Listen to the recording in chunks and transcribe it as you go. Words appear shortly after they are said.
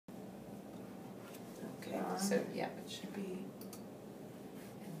Okay, on. so yeah, it should be.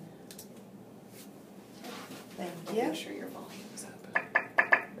 Thank I'll you. make sure your volume's up.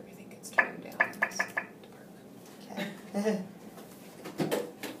 Everything gets turned down in this department. Okay.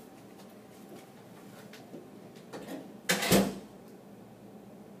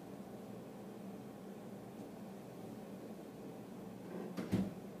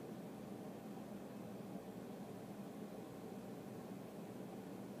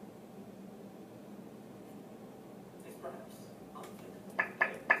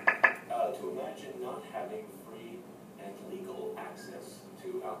 To imagine not having free and legal access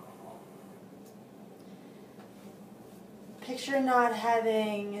to alcohol. Picture not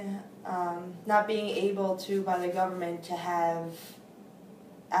having, not being able to, by the government, to have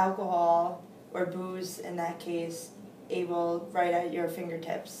alcohol or booze, in that case, able right at your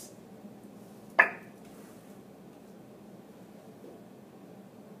fingertips.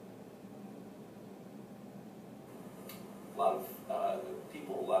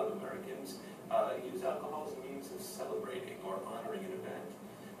 A lot of Americans use alcohol as a means of celebrating or honoring an event.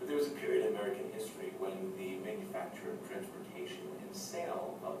 But there was a period in American history when the manufacture, transportation, and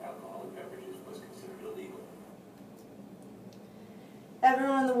sale of alcoholic beverages was considered illegal.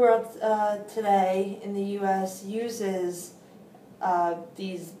 Everyone in the world today in the U.S. uses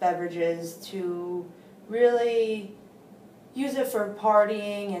these beverages to really use it for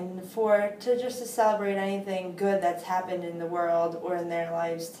partying and just to celebrate anything good that's happened in the world or in their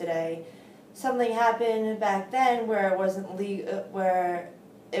lives today. Something happened back then where it wasn't where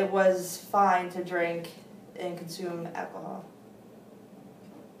it was fine to drink and consume alcohol.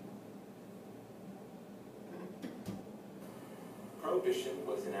 Prohibition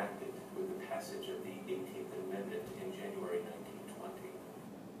was enacted with the passage of the 18th Amendment in January 1920.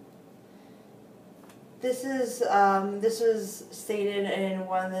 This was stated in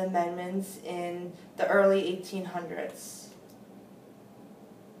one of the amendments in the early 1800s.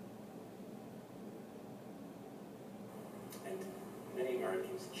 And many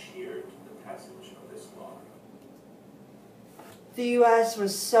Americans cheered the passage of this law. The U.S.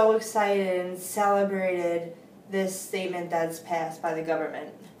 was so excited and celebrated this statement that's passed by the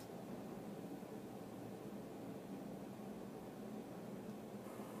government.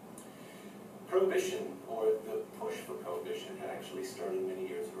 Prohibition, or the push for prohibition, had actually started many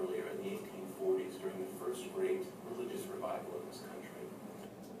years earlier in the 1840s during the first great religious revival in this country.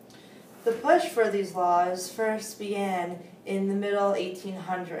 The push for these laws first began in the middle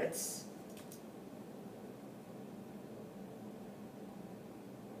 1800s.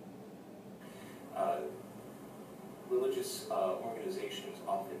 Religious organizations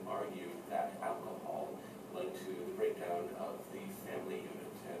often argued that alcohol led to the breakdown of the family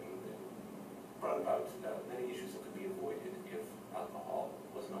unit and brought about many issues that could be avoided if alcohol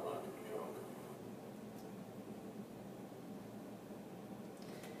wasn't allowed to be drunk.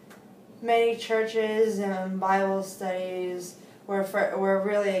 Many churches and Bible studies were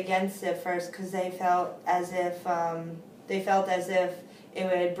really against it first because they felt as if it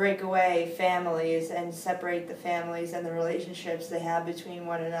would break away families and separate the families and the relationships they have between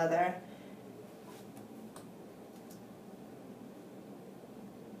one another.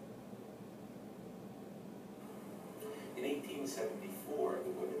 In 1874,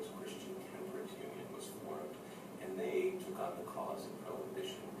 the Women's Christian Temperance Union was formed, and they took on the cause of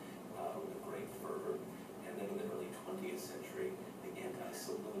prohibition with a great fervor. And then in the early 20th century, the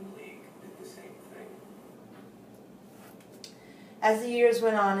Anti-Saloon League did the same thing. As the years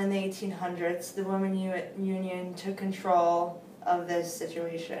went on in the 1800s, the Women's Union took control of this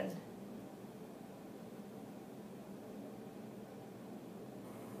situation.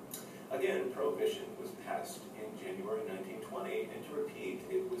 Again, prohibition was passed in January 1920, and to repeat,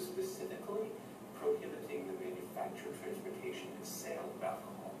 it was specifically prohibiting the manufacture, transportation, and sale of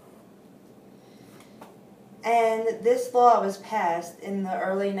alcohol. And this law was passed in the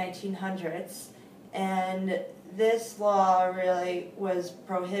early 1900s, and this law really was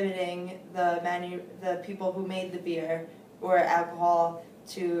prohibiting the people who made the beer or alcohol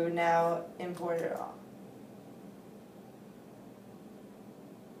to now import it all.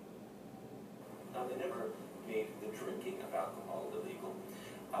 Now, they never made the drinking of alcohol illegal.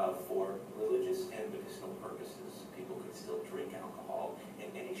 For religious and medicinal purposes, people could still drink alcohol, and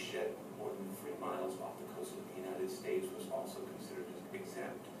any ship more than 3 miles off the coast of the United States was also considered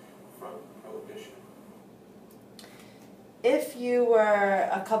exempt from prohibition. If you were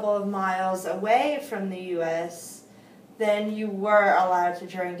a couple of miles away from the U.S., then you were allowed to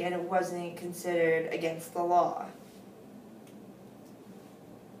drink and it wasn't considered against the law.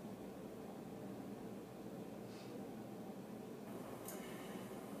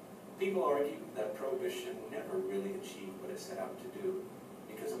 People argue that prohibition never really achieved what it set out to do,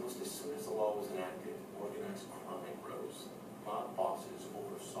 because almost as soon as the law was enacted, organized crime rose. Mob bosses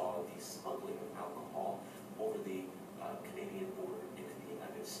oversaw the smuggling of alcohol over the Canadian border into the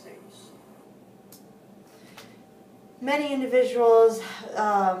United States. Many individuals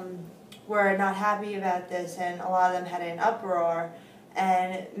were not happy about this, and a lot of them had an uproar,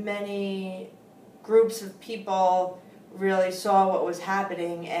 and many groups of people really saw what was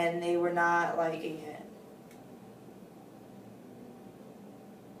happening and they were not liking it.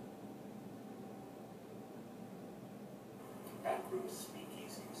 Backroom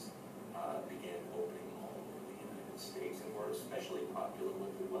speakeasies began opening all over the United States and were especially popular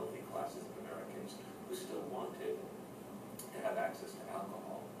with the wealthy classes of Americans who still wanted to have access to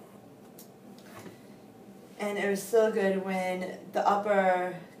alcohol. And it was still good when the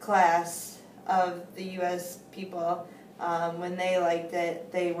upper class of the U.S. people, when they liked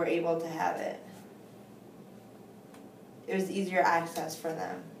it, they were able to have it. It was easier access for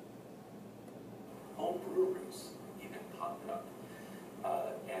them. Home breweries even popped up,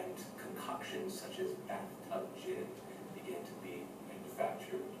 and concoctions such as bathtub gin began to be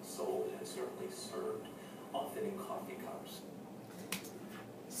manufactured, sold, and certainly served, often in coffee cups.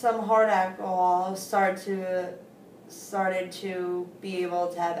 Some hard alcohol started to be able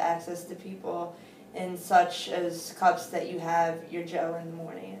to have access to people in such as cups that you have your Joe in the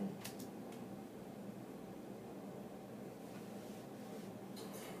morning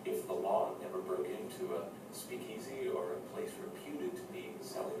in. If the law never broke into a speakeasy or a place reputed to be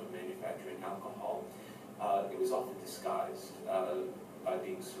selling or manufacturing alcohol, it was often disguised by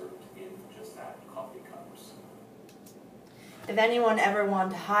being served in just that, coffee cups. If anyone ever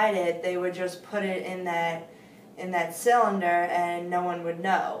wanted to hide it, they would just put it in that cylinder and no one would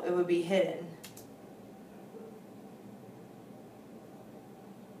know. It would be hidden.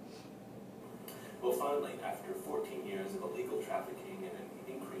 Well, finally, after 14 years of illegal trafficking and an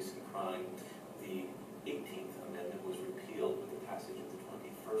increase in crime, the 18th Amendment was repealed with the passage of the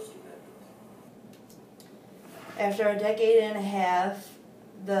 21st Amendment. After a decade and a half,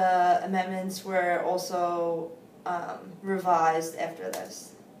 the amendments were also revised after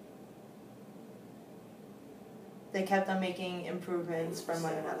this. They kept on making improvements from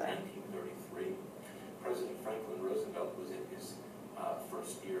one another. In 1933, President Franklin Roosevelt was in his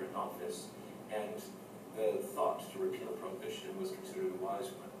first year in office, and the thought to repeal prohibition was considered a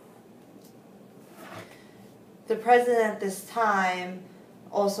wise one. The president at this time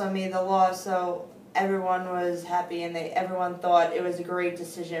also made the law, so everyone was happy and everyone thought it was a great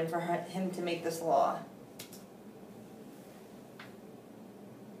decision for him to make this law.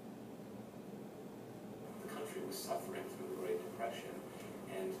 The country was suffering through the Great Depression,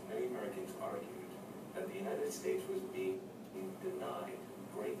 and many Americans argued that the United States was being denied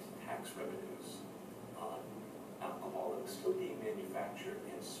great tax revenues on alcohol that was still being manufactured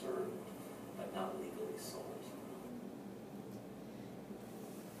and served, but not legally sold.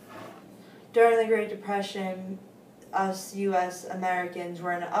 During the Great Depression, us U.S. Americans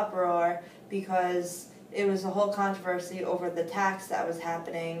were in an uproar because it was a whole controversy over the tax that was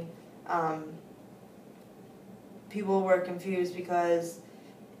happening. People were confused because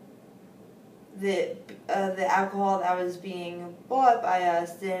the alcohol that was being bought by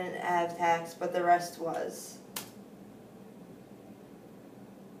us didn't have tax, but the rest was.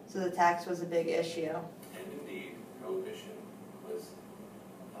 So the tax was a big issue. And indeed, prohibition was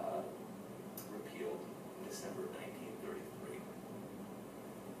repealed in December 1933.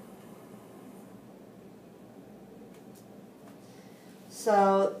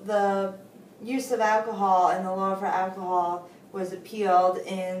 So the use of alcohol and the law for alcohol was appealed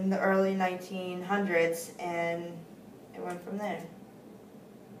in the early 1900s, and it went from there.